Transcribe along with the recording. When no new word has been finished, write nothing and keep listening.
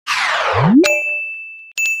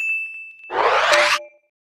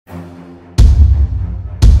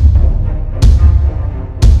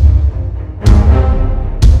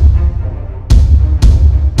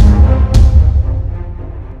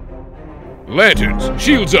Lanterns,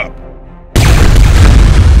 shields up.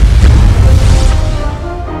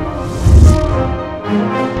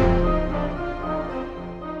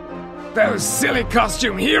 Those silly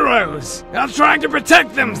costume heroes are trying to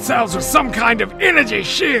protect themselves with some kind of energy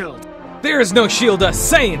shield. There is no shield us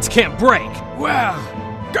Saiyans can't break. Well,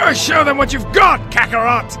 go show them what you've got,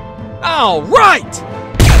 Kakarot! All right!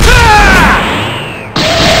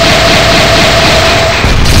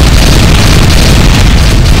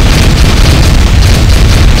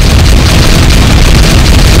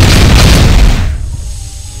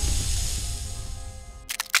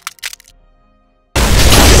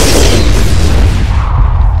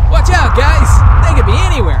 Watch out, guys! They could be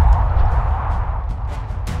anywhere.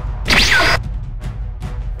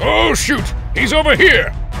 Oh, shoot! He's over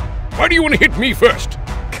here! Why do you want to hit me first?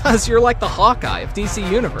 Cause you're like the Hawkeye of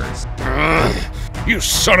DC Universe. You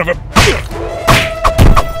son of a...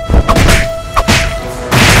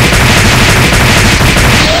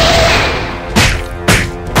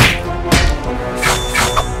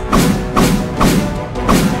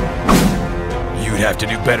 You'd have to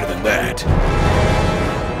do better than that.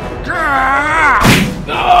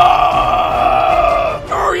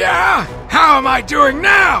 Oh yeah? How am I doing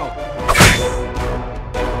now?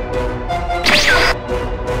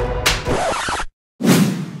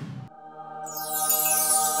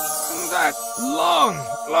 That long,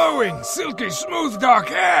 flowing, silky, smooth, dark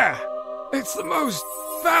hair. It's the most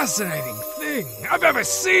fascinating thing I've ever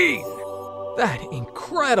seen. That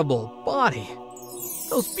incredible body.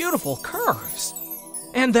 Those beautiful curves.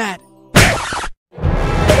 And that...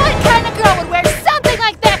 What kind of girl would wear something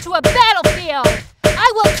like that to a battlefield?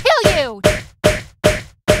 I will kill you!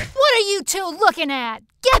 What are you two looking at?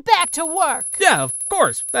 Get back to work! Yeah, of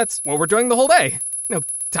course. That's what we're doing the whole day. No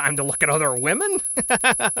time to look at other women.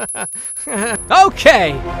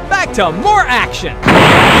 Okay, back to more action.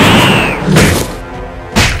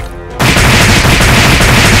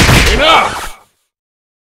 Enough!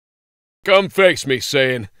 Come face me,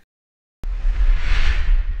 Saiyan.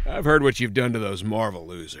 I've heard what you've done to those Marvel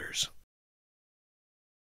losers.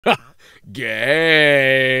 Ha!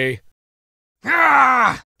 Gay!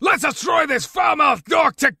 Let's destroy this foul-mouthed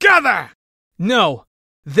dog together! No,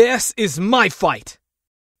 this is my fight.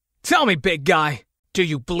 Tell me, big guy, do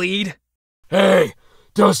you bleed? Hey,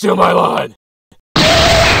 don't steal my line!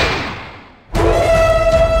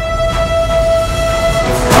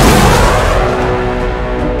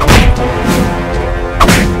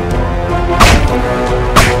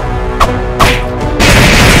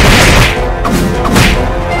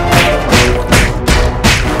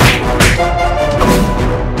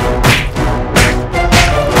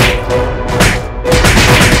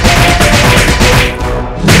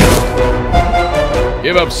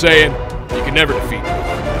 Give up, Saiyan. You can never defeat me.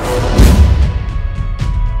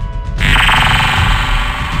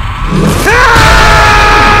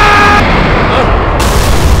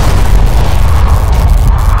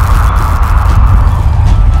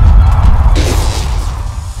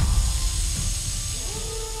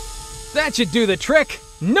 That should do the trick.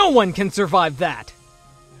 No one can survive that.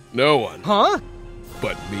 No one. Huh?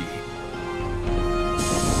 But me.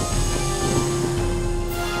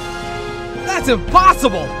 That's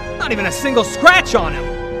impossible! Not even a single scratch on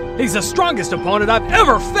him! He's the strongest opponent I've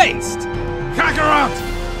ever faced! Kakarot!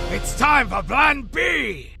 It's time for Plan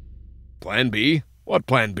B! Plan B? What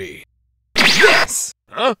Plan B? This!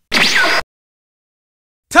 Huh?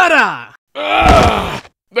 Ta-da!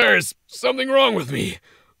 There's something wrong with me.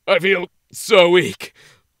 I feel so weak.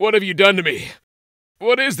 What have you done to me?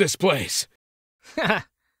 What is this place?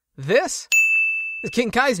 This is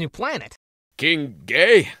King Kai's new planet. King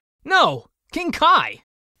Gay? No, King Kai.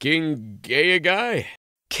 King Gay guy?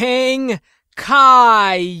 King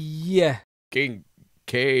Kai. King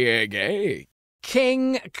K Gay?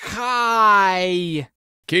 King Kai.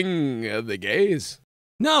 King of the gays?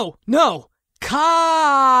 No,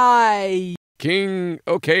 Kai. King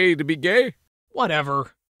okay to be gay?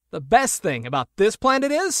 Whatever. The best thing about this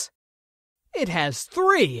planet is, it has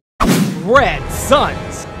 3 red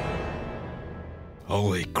suns.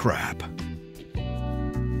 Holy crap.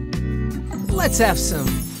 Let's have some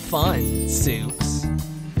fun, Soups.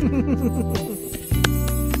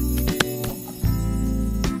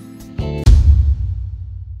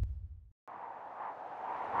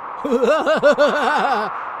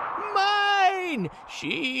 Mine!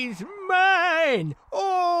 She's mine!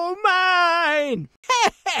 Oh, mine!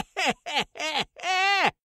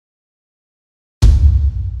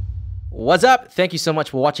 What's up? Thank you so much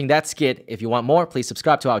for watching that skit. If you want more, please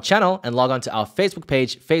subscribe to our channel and log on to our Facebook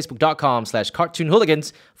page, facebook.com/Cartoon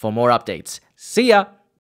Hooligans for more updates. See ya!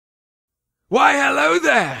 Why, hello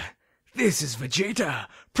there! This is Vegeta,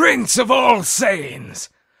 Prince of all Saiyans,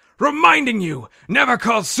 reminding you never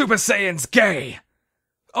call Super Saiyans gay.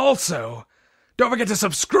 Also, don't forget to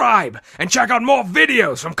subscribe and check out more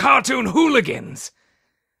videos from Cartoon Hooligans.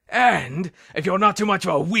 And if you're not too much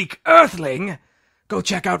of a weak earthling, go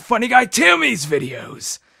check out Funny Guy Timmy's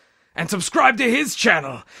videos. And subscribe to his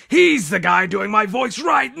channel. He's the guy doing my voice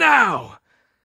right now.